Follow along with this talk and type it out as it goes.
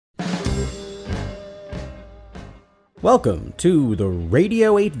Welcome to the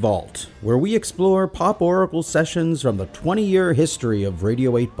Radio 8 Vault, where we explore Pop Oracle sessions from the 20-year history of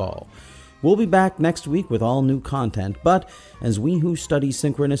Radio 8 Ball. We'll be back next week with all new content, but as we who study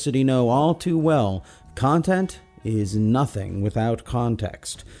synchronicity know all too well, content is nothing without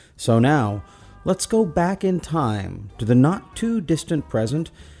context. So now, let's go back in time to the not-too-distant present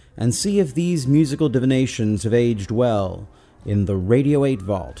and see if these musical divinations have aged well in the Radio 8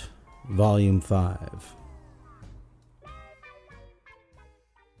 Vault, Volume 5.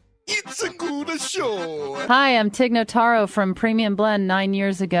 It's a good show. Hi, I'm Tig Notaro from Premium Blend 9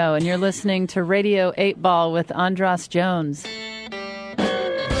 years ago, and you're listening to Radio 8 Ball with Andras Jones. Radio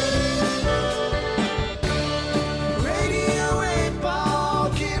 8 Ball,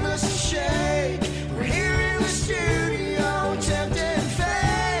 give us a shake. We're here in the studio, tempting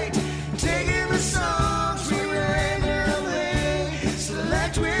fate. Taking the songs we regularly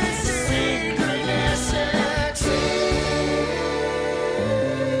select with synchronicity.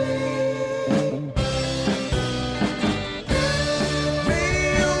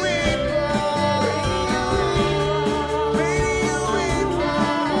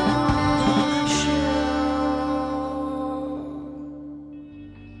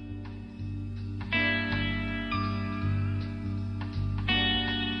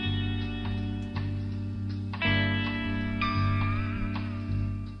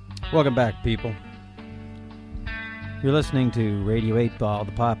 Welcome back, people. You're listening to Radio 8 Ball,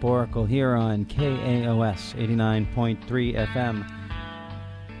 the Pop Oracle, here on KAOS 89.3 FM.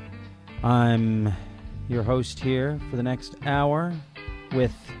 I'm your host here for the next hour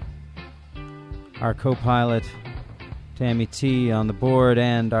with our co-pilot, Tammy T, on the board,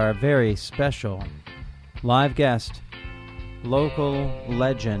 and our very special live guest, local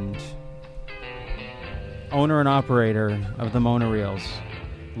legend, owner and operator of the Monoreels.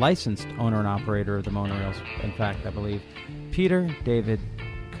 Licensed owner and operator of the Monoreels, in fact, I believe, Peter David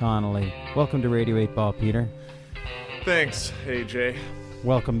Connolly. Welcome to Radio 8 Ball, Peter. Thanks, AJ.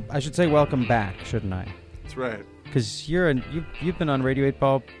 Welcome. I should say welcome back, shouldn't I? That's right. Because you've been on Radio 8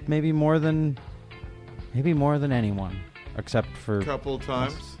 Ball maybe more than anyone, except for A couple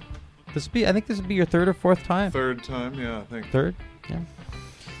times. I think this would be your third or fourth time. Third time, yeah, I think. Third? Yeah.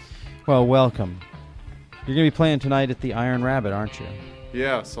 Well, welcome. You're going to be playing tonight at the Iron Rabbit, aren't you?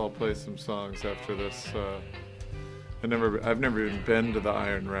 Yes, I'll play some songs after this. I've never even been to the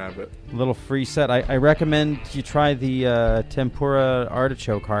Iron Rabbit. A little free set. I recommend you try the tempura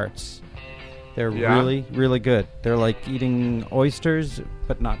artichoke hearts. They're really, really good. They're like eating oysters,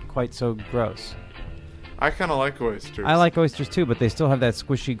 but not quite so gross. I kind of like oysters. I like oysters too, but they still have that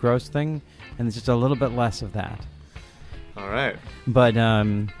squishy, gross thing, and there's just a little bit less of that. All right. But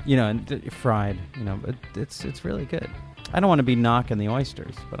fried. But it's really good. I don't want to be knocking the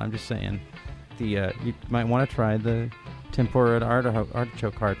oysters, but I'm just saying, you might want to try the tempura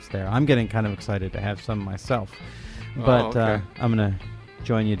artichoke hearts there. I'm getting kind of excited to have some myself, but okay. I'm gonna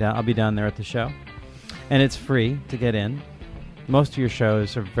join you down. I'll be down there at the show, and it's free to get in. Most of your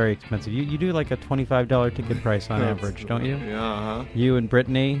shows are very expensive. You do like a $25 ticket price on average, don't you? Yeah. Uh-huh. You and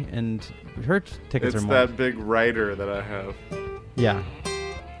Brittany, and her tickets It's are more. that big rider that I have. Yeah,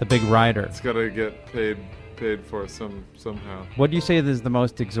 the big rider. It's got to get paid for somehow. What do you say is the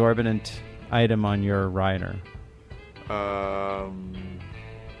most exorbitant item on your rider? I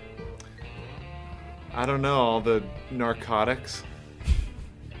don't know. All the narcotics.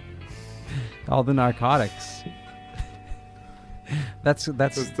 All the narcotics. That's.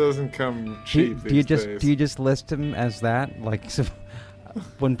 This doesn't come cheap Do you these days. just list them as that? Like, so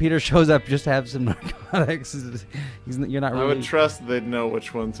when Peter shows up, just have some narcotics. You're not really. I would trust they'd know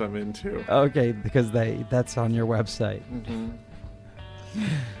which ones I'm into. Okay, because that's on your website. Mm-hmm.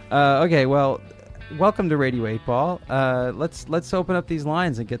 Okay, well, welcome to Radio 8 Ball. Let's open up these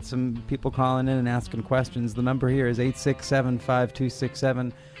lines and get some people calling in and asking questions. The number here is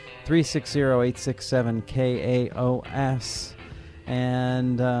 867-5267, 360-867-KAOS.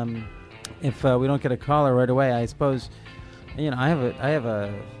 And if we don't get a caller right away, I suppose, I have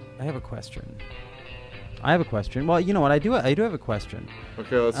a question. I have a question. Well, you know what? I do have a question.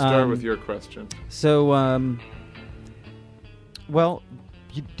 Okay, let's start with your question. So,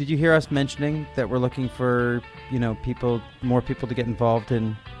 did you hear us mentioning that we're looking for, more people to get involved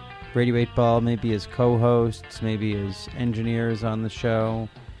in Radio 8 Ball, maybe as co-hosts, maybe as engineers on the show,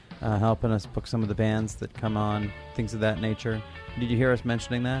 helping us book some of the bands that come on, things of that nature? Did you hear us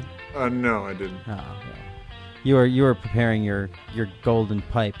mentioning that? No, I didn't. Oh, yeah. You were preparing your golden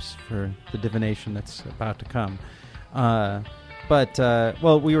pipes for the divination that's about to come. But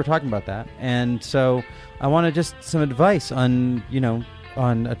we were talking about that, and so I wanted just some advice on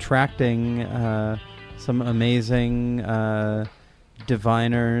attracting some amazing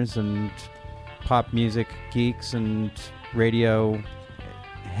diviners and pop music geeks and radio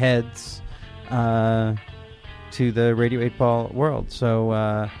heads to the Radio 8 Ball world. So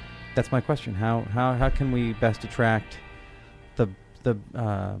that's my question. How can we best attract the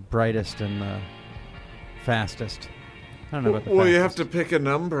brightest and the fastest? I don't know about the Well, fastest. you have to pick a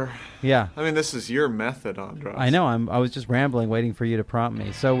number. Yeah. I mean, this is your method, Andras. I know. I was just rambling, waiting for you to prompt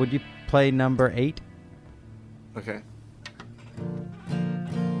me. So would you play number 8? Okay.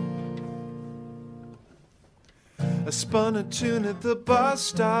 I spun a tune at the bus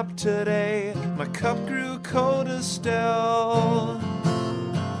stop today. My cup grew colder still.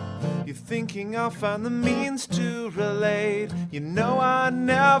 You're thinking I'll find the means to relate. You know I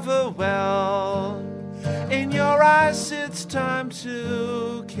never will. In your eyes it's time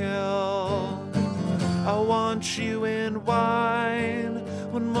to kill. I want you in wine.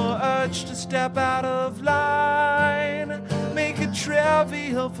 One more urge to step out of line. Make it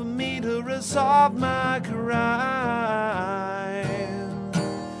trivial for me to resolve my crime.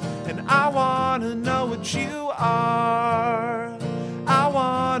 And I wanna know what you are. I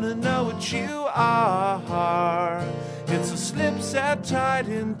wanna know what you are. It's a slip set tight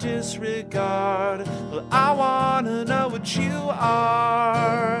in disregard. Well, I wanna know what you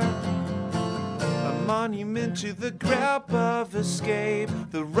are. A monument to the grip of escape.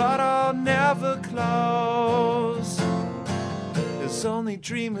 The rut I'll never close. As only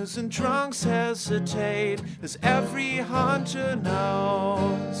dreamers and drunks hesitate, as every hunter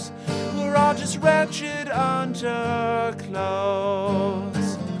knows. We're all just wretched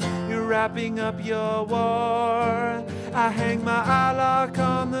underclothes. You're wrapping up your war. I hang my eyelock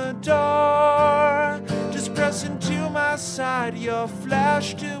on the door. Just press into my side your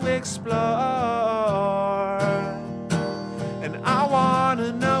flesh to explore. And I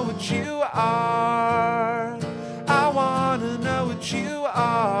wanna know what you are. I wanna know what you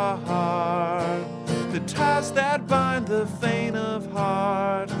are. The ties that bind the faint of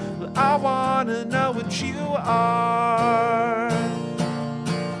heart. Well, I wanna know what you are.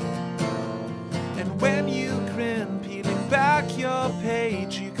 And when you grin, peeling back your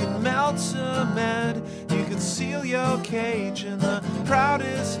page, you can melt cement, you can seal your cage. And the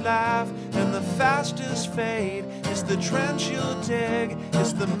proudest laugh and the fastest fade is the trench you'll dig,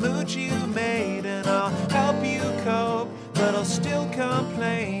 it's the mood you made. And I'll help you cope, but I'll still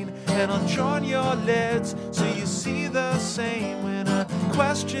complain. And I'll join your lids so you see the same. When a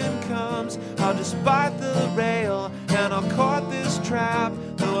question comes, I'll just bite the rail. And I'll caught this trap,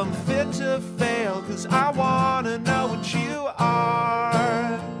 though I'm fit to fail. 'Cause I wanna know what you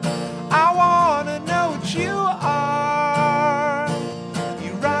are. I wanna know what you are.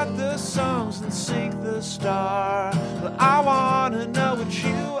 You write the songs and sink the star. But I wanna know what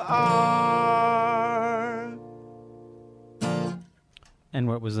you are. And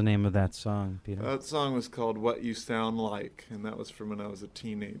what was the name of that song, Peter? That song was called What You Sound Like, and that was from when I was a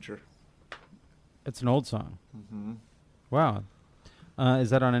teenager. It's an old song. Mm-hmm. Wow.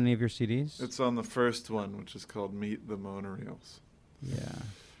 Is that on any of your CDs? It's on the first one, which is called Meet the Monorails. Yeah,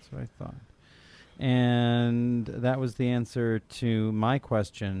 that's what I thought. And that was the answer to my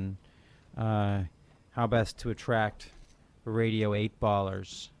question, how best to attract Radio 8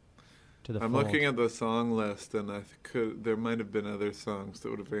 ballers to the I'm fold. looking at the song list, and there might have been other songs that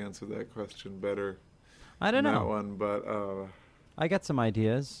would have answered that question better. I don't than know. that one, but I got some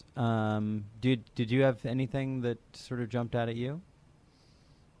ideas. Did you have anything that sort of jumped out at you?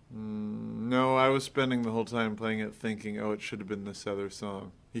 no, I was spending the whole time playing it thinking, oh, it should have been this other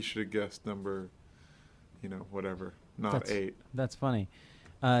song. He should have guessed number, whatever, not 8. That's funny.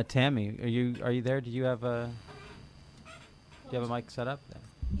 Tammy, are you there? Do you have a mic set up there?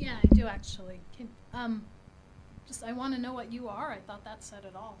 Yeah, I do actually. I want to know what you are. I thought that said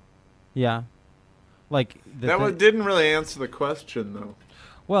it all. Yeah. Like That didn't really answer the question, though.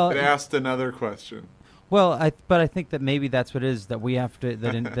 well, It asked another question. well, but I think that maybe that's what it is, that we have to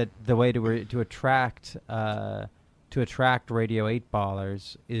that the way to attract Radio 8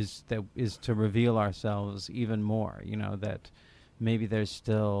 ballers is to reveal ourselves even more. That maybe there's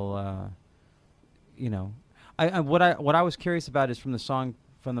still what I was curious about is from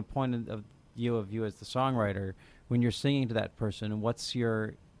the point of view as the songwriter, when you're singing to that person, what's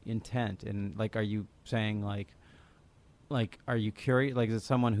your intent? And are you saying like are you curious? Like, is it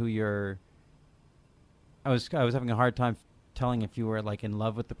someone who you're? I was having a hard time telling if you were in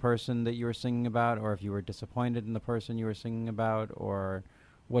love with the person that you were singing about, or if you were disappointed in the person you were singing about, or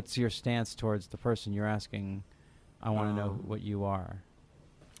what's your stance towards the person you're asking? I want to know what you are.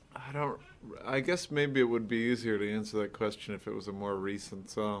 I guess maybe it would be easier to answer that question if it was a more recent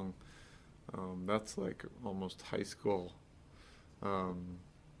song. That's like almost high school.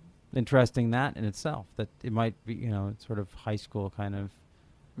 Interesting that in itself, that it might be, it's sort of high school kind of.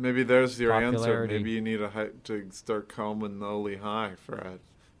 Maybe there's your answer. Popularity. Maybe you need to start combing Oli High for a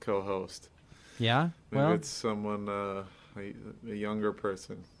co-host. Yeah? Maybe Well, it's someone, a younger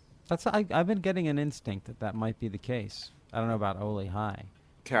person. I've been getting an instinct that might be the case. I don't know about Oli High.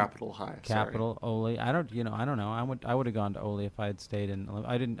 Capital High. Capital Oli. I don't know. I would have gone to Oli if I had stayed in.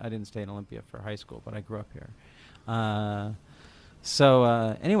 I didn't stay in Olympia for high school, but I grew up here.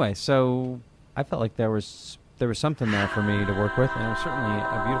 Anyway, so I felt like there was something there for me to work with, and it was certainly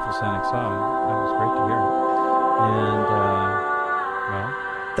a beautiful sounding song. It was great to hear.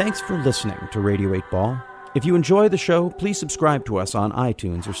 And thanks for listening to Radio 8 Ball. If you enjoy the show, please subscribe to us on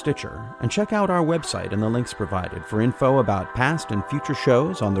iTunes or Stitcher, and check out our website and the links provided for info about past and future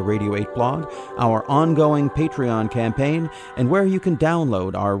shows on the Radio 8 blog, our ongoing Patreon campaign, and where you can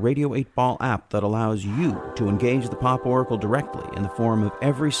download our Radio 8 Ball app that allows you to engage the Pop Oracle directly in the form of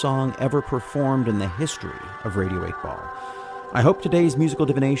every song ever performed in the history of Radio 8 Ball. I hope today's musical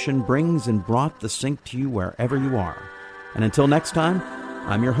divination brings and brought the sync to you wherever you are. And until next time,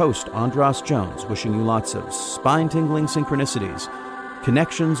 I'm your host, Andras Jones, wishing you lots of spine-tingling synchronicities,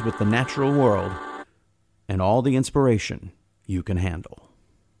 connections with the natural world, and all the inspiration you can handle.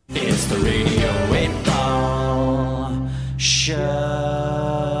 It's the Radio 8 Ball Show.